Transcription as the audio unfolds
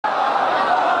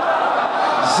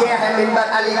ये है मिंबर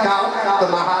अली का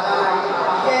तुम्हारा,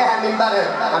 ये है मिंबर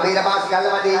अमीर अब्बास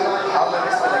गलवदी। और मैं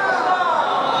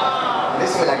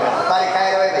बिस्मिल्लाह कर तारीख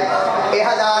खैर हुए भाई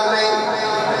 1000 नहीं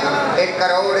 1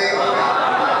 करोड़ है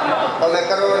और मैं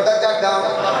करोड़ तक जागा।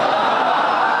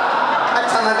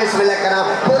 अच्छा मैं बिस्मिल्लाह करा,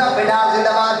 पूरा बिडाल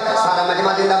जिंदाबाद, सारा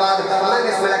मजमा जिंदाबाद। मैं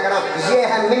बिस्मिल्लाह करा, ये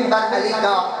है मिंबर अली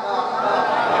का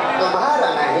तुम्हारा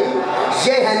नहीं,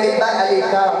 ये है मिंबर अली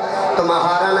का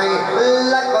तुम्हारा नहीं।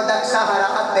 लको दक सहारा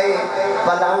आते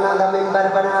फलाना दा मिंबर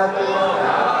बना के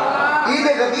ईद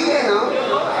गदीर है ना,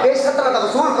 ये 17 का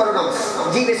वसूल करो ना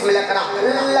जी। बिस्मिल्लाह करा,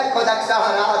 लको दक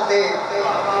सहारा आते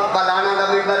फलाना दा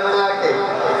मिंबर बना के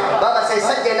बाबा से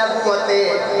सज्जे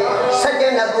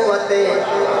नबूवते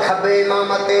खबे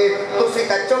इमामते तुसी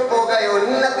ता चुप हो गए हो।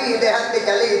 नबी दे हत्थे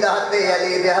चली दहते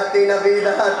अली दे हत्थे नबी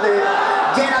दहते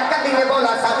जेना कदी ने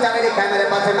बोला साचा मेरे कह मेरे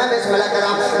पास। मैं बिस्मिल्लाह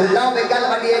करा, लो बे गल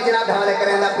बड़ी है जना ढाले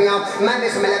करेंदा पिया। मैं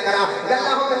बिस्मिल्लाह करा,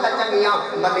 गल्ला हो में चंगियां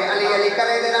बंदे अली अली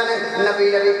करे दे राने, नबी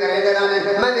नबी करे दे राने।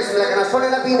 मैं बिस्मिल्लाह करा, सुन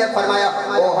नबी ने फरमाया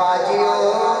ओ हाजियो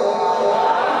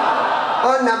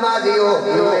ओ नमाजियो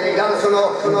मेरी गल सुनो,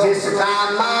 जिसका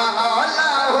मौला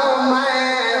हूं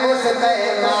मैं उस पे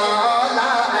मौला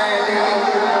अली,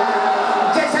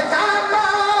 जिसका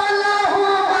मौला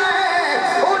हूं मैं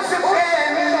उस पे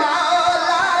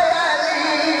मौला अली।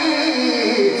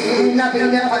 नबी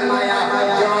ने फरमाया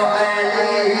जो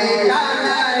अली का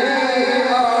नहीं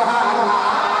वो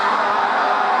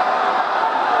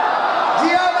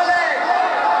जियो बोले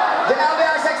जनाब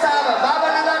आशिक साहब बाबा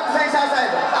नजर हुसैन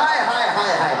साहब हाय हाय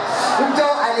हाय हाय जो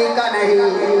अली का नहीं।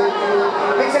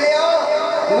 पिछले हो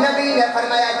नबी ने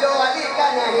फरमाया जो अली का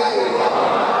नहीं,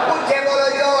 पूछे बोलो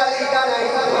जो अली का नहीं,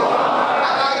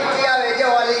 आवाज किया वे जो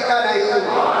अली का नहीं।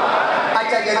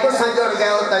 अच्छा जे तुसा जुड़ गए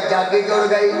हो तो जागी जुड़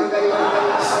गई।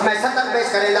 मैं सतत पेश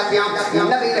करेंदा पिया।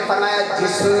 नबी ने फरमाया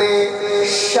जिसमें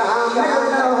शामिल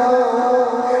न हो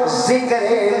जिक्र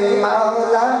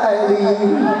मौला अली,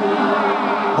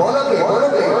 बोलोगे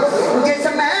बोलोगे,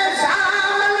 जिसमें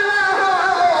शामिल न हो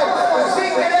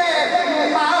जिक्र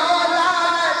मौला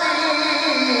अली,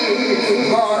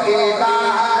 वो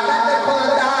इबादत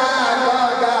खुदा को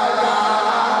गवा।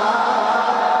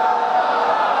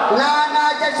 नाना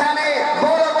जशाने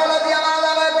बोलो बोलो दी आवाज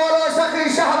आवे, बोलो सखी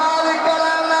शहबाज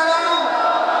करम नाम।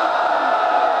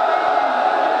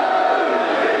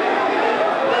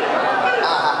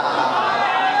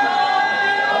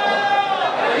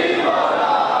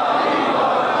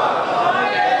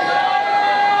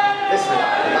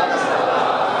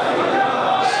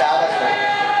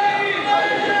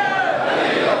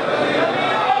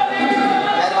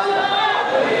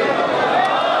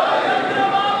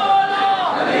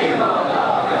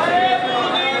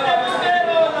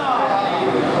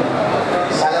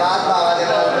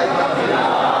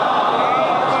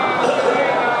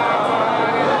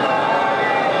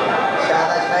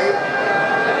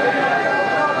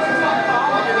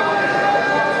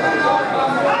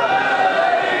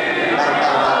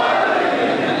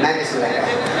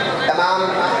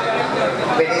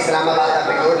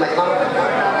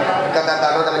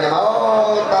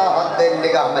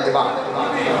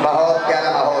 बहुत प्यारा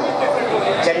माहौल,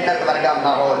 जन्नत वर्गा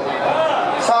माहौल,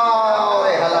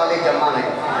 सारे हलाली जमा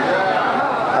नहीं,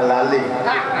 हलाली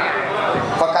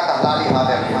फकत हलाली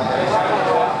हाजिर नहीं,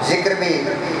 जिक्र भी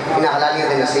इन हलालियों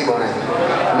के नसीब होना है।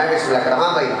 मैं बिस्मिल्लाह कर,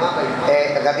 हाँ भाई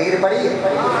गदीर पढ़ी है,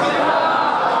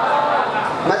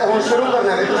 मैं तो हूँ शुरू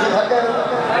करना है, तुम थक गए।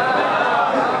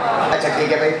 अच्छा ठीक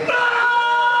है भाई,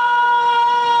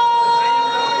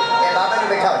 ये बाबा ने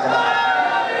बैठा हो चला।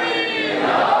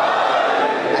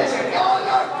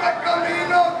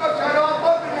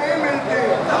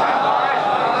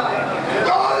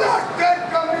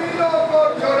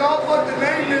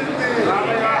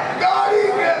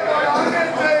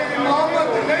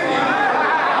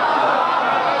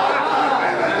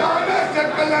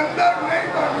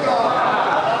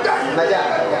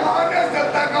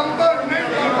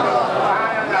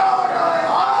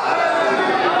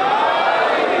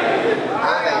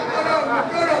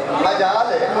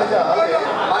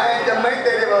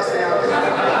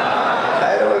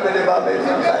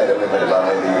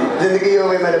 जिंदगी हो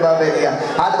गई मेरे बाबे दिया।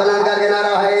 हाथ बुलंद करके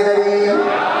नारा है इधरी।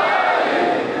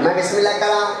 मैं बिस्मिल्लाह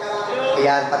करा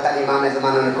यार, पता नहीं मामे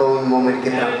ज़माने में कौन मोमिन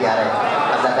कितना प्यार है,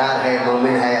 अज़ादार है,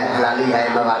 मोमिन है, हलाली है,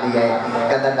 मवाली है,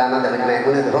 कदरदाना दे मैं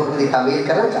उन्हें हुक्म की तामीर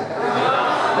करना चाहता।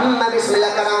 मैं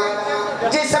बिस्मिल्लाह करा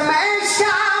जिसमें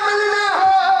शामिल न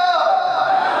हो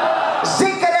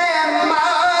जिक्र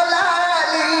मौला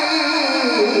अली,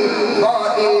 वो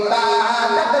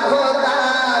इबादत खुदा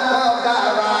को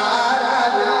गवारा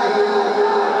नहीं।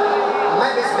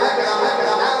 मैं बिस्मिल्लाह करा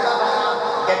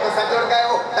कि तो सच जुड़ गए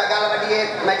हो तो गल वड्डी है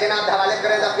मैं जनाब के हवाले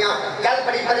करें पिया गल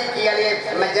बड़ी बड़ी की वाली है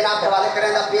मैं जनाब के हवाले करें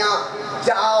पिया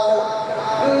जाओ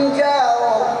जाओ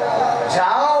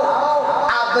जाओ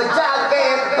अब जाके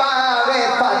बावे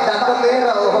पदक में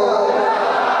रहो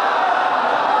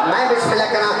मैं बिस्मिल्लाह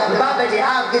करा बाबा जी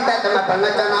आपकी तहत मैं पढ़ना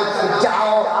चाहना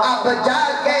जाओ अब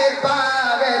जाके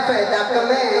बावे पदक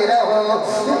में रहो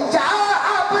जाओ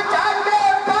अब जाके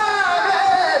बावे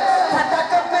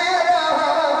पदक में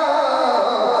रहो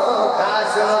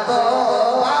काश तो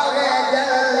बावे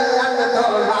जन्नत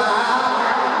तुम्हारा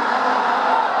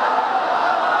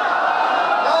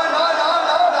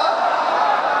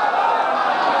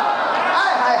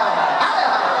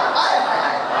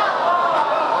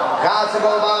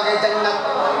जन्नत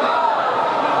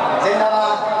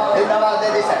जिंदाबाद जिंदाबाद दे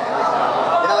दी सर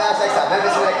जिंदाबाद आशा साहब मैं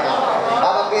बिस्मिल्लाह करा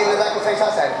अब आपकी नज़र को सही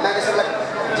साहब मैं बिस्मिल्लाह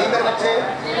जी मेरे बच्चे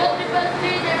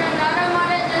नारा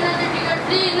मारे जन्नत की टिकट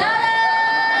दी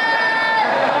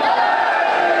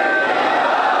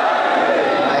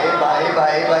भाई भाई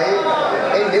भाई भाई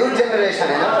ये न्यू जनरेशन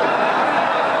है ना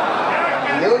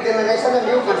न्यू जनरेशन है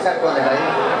न्यू कांसेप्ट वाले भाई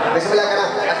बिस्मिल्लाह करा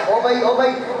ओ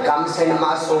भाई कम से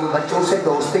मासूम बच्चों से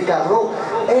दोस्ती कर लो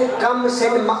एक कम से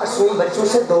मासूम बच्चों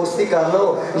से दोस्ती कर लो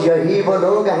यही वो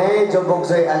लोग हैं जो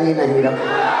बुग़्ज़ अली नहीं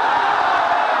रखते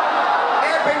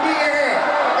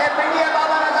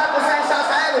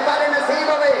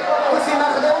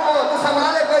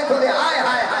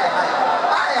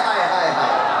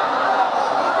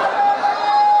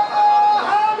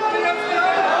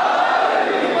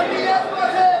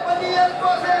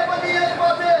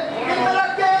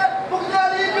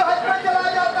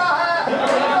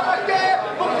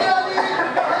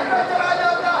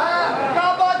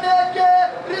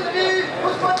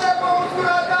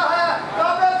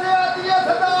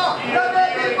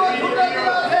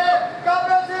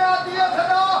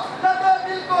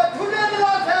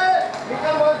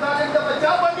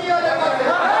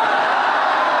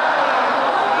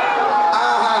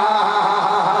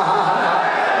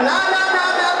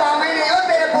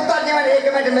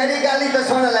मेरी गल ही तो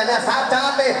सुन लेना सच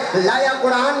आते लाया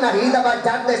कुरान नाहीद अब्बास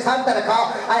जग दे सर ते रखा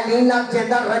अली नाल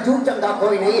जिंदा रजू चंगा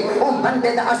कोई नहीं ओ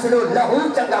बंदे दा असलो लहू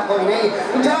चंगा कोई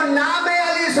नहीं जो नाम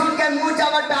अली सुन के मुंह च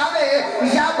वटावे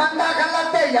या बंदा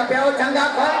गलत है या प्यो चंगा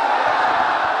कोई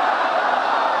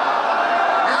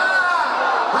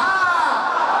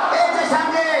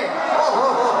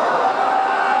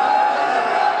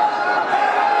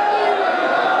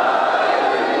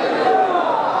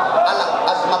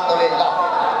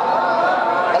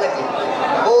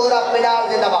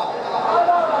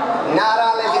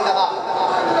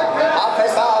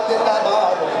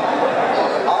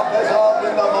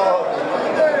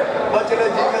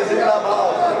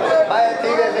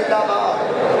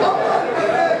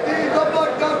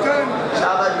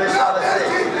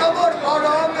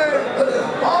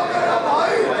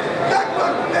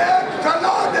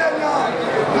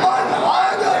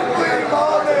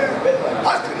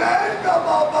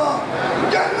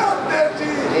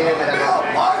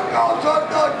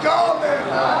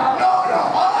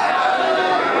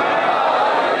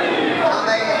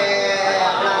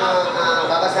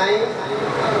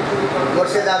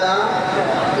दादा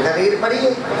गदीर पढ़िए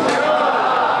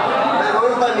मैं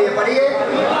रोज पढ़नी है पढ़िए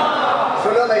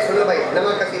सुनो भाई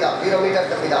नमक कसीदा 0 मीटर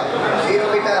कसीदा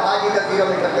 0 मीटर हाजी का 0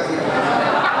 मीटर कसीदा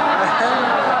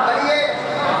पढ़िए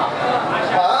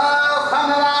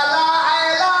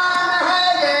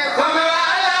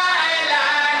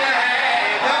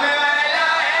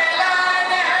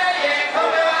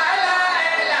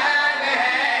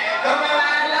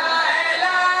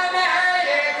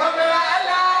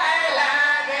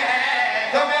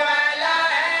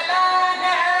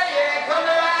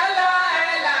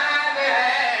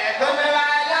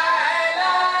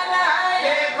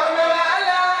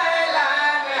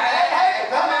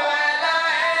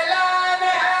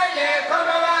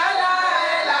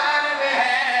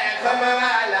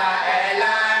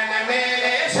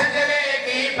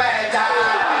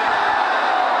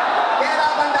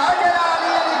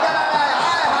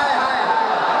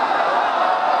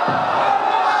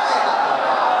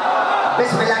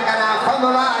बिस्मिल्लाह का नाम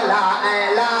वाला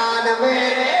ऐलान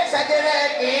मेरे सजरे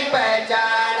की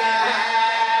पहचान है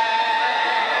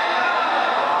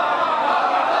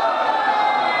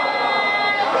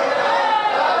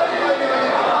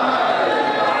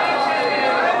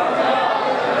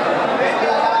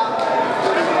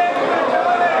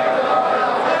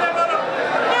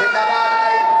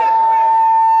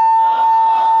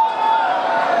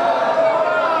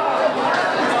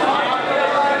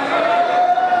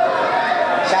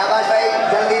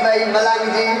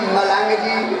मलंग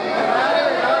जी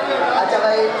अच्छा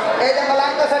भाई ये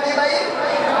मलंग तो सटी भाई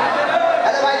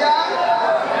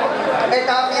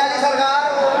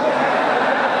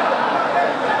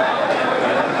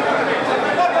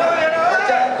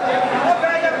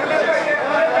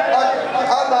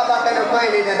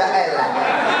अल्लाह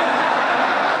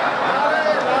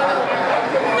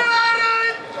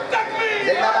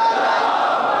जिंदाबाद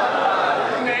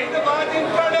नहीं तो बात इन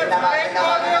पर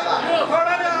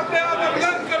थोड़ा ना अपने आप में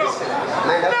बुलंद करो।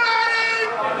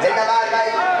 जिंदाबाद भाई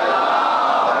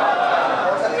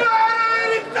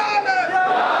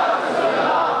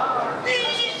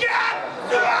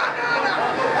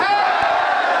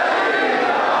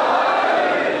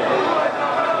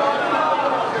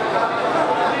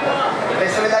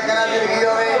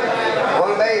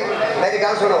मेरी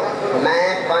गल सुनो मैं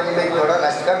 5 मिनट थोड़ा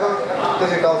रेस्ट कर दो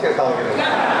तुम टॉफी खाओगे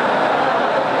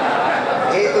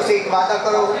ये तुम एक वादा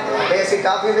करो ऐसी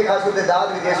टॉफी भी खासू ते दाद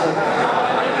भी देसू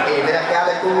ये मेरा ख्याल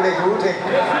है कूड़े झूठ है।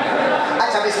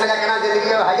 अच्छा बिस्मिल्लाह कहना जिंदगी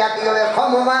हयाती होवे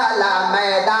खम वाला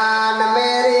मैदान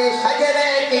मेरे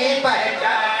शजरे की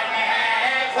पहचान है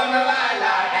खम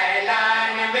वाला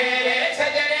ऐलान मेरे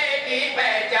शजरे की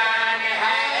पहचान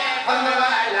है खम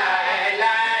वाला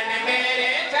ऐलान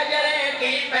मेरे शजरे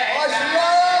की पहचान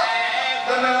है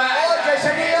खम वाला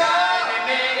ऐलान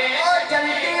मेरे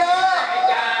शजरे की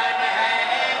पहचान है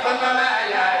खम वाला